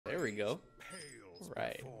There we go.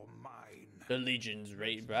 Right. The Legion's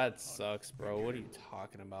rate. That sucks, bro. What are you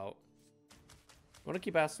talking about? Want to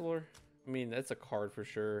keep Astalor? I mean, that's a card for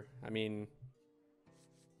sure. I mean,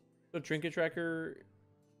 the Trinket Tracker.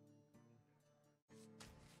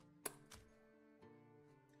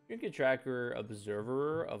 Trinket Tracker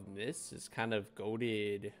Observer of Mist is kind of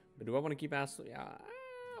goated. But do I want to keep Astalor? Yeah,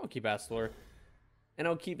 I'll keep Astalor. And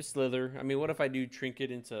I'll keep Slither. I mean, what if I do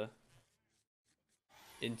Trinket into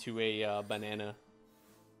a banana?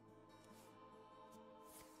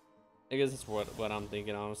 I guess that's what I'm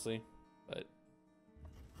thinking, honestly. But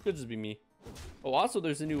could just be me. Oh, also,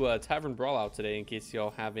 there's a new Tavern Brawl out today, in case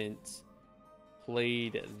y'all haven't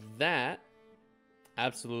played that.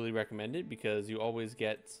 Absolutely recommend it, because you always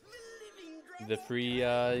get the free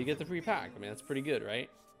pack. I mean, that's pretty good, right?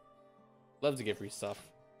 Love to get free stuff.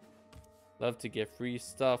 Love to get free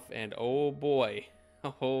stuff, and oh boy.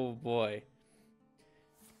 Oh boy.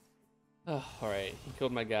 Oh, alright, he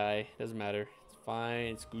killed my guy. Doesn't matter. It's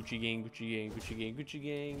fine. It's Gucci gang, Gucci gang, Gucci gang, Gucci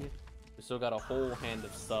gang. We still got a whole hand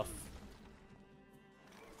of stuff.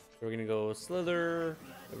 So we're gonna go Slither,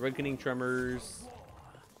 Awakening Tremors.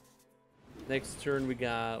 Next turn we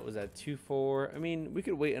got, was that 2-4? I mean, we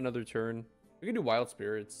could wait another turn. We could do Wild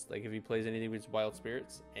Spirits, like if he plays anything with Wild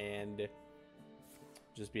Spirits, and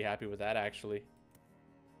just be happy with that, actually.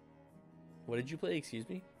 What did you play? Excuse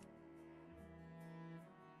me?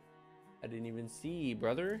 I didn't even see,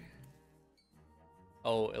 brother.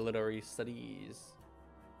 Oh, Illiterary Studies.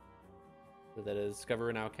 So that is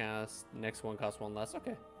Discover an Outcast. Next one costs 1 less.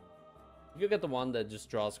 Okay. You could get the one that just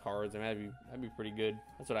draws cards. I mean, that'd be pretty good.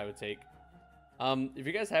 That's what I would take. If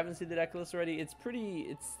you guys haven't seen the deck list already, it's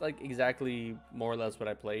like exactly more or less what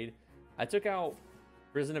I played. I took out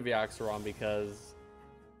Prison of Yaxaron because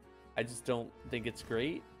I just don't think it's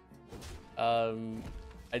great.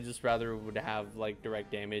 I just rather would have like direct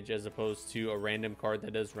damage as opposed to a random card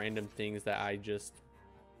that does random things that I just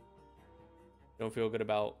don't feel good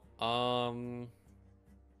about. 2,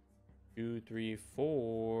 3,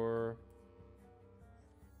 4.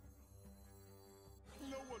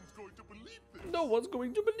 No one's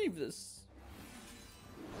going to believe this.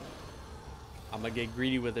 I'm gonna get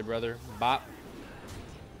greedy with it, brother. Bop.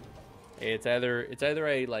 Hey, it's either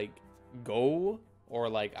I like go or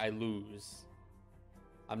like I lose.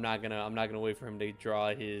 I'm not gonna wait for him to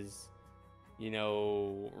draw his, you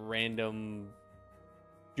know, random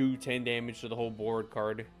do 10 damage to the whole board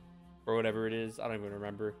card or whatever it is. I don't even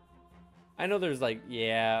remember. I know there's like,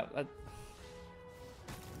 yeah.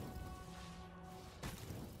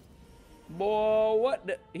 Boy,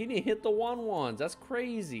 what? He didn't hit the 1/1s. That's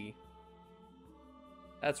crazy.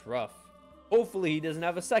 That's rough. Hopefully he doesn't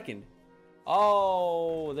have a second.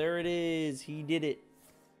 Oh, there it is. He did it.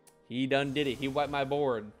 He done did it. He wiped my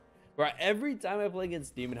board. Right, every time I play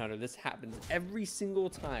against Demon Hunter, this happens every single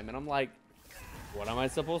time. And I'm like, what am I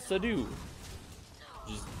supposed to do?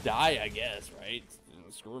 Just die, I guess, right?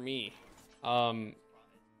 Screw me. I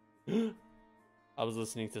was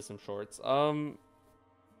listening to some shorts.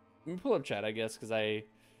 Let me pull up chat, I guess, because I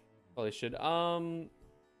probably should.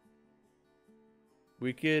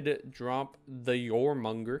 We could drop the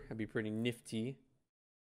Yoremonger. That'd be pretty nifty.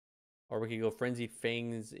 Or we could go Frenzied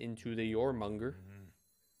Fangs into the Yoremonger.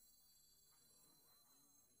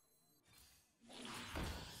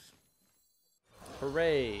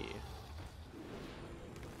 Hooray.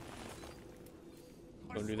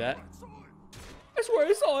 Don't do that. I swear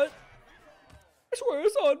I saw it. I swear I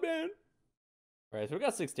saw it, man. Alright, so we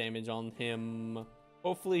got 6 damage on him.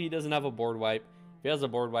 Hopefully he doesn't have a board wipe. If he has a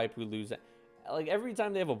board wipe, we lose. Like every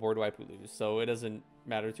time they have a board wipe, we lose. So it doesn't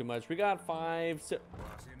matter too much. We got 5.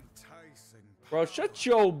 Bro, shut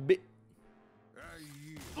your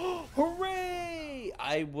hooray!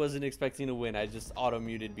 I wasn't expecting to win. I just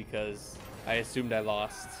auto-muted because I assumed I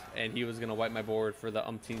lost. And he was going to wipe my board for the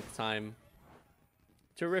umpteenth time.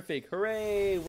 Terrific. Hooray!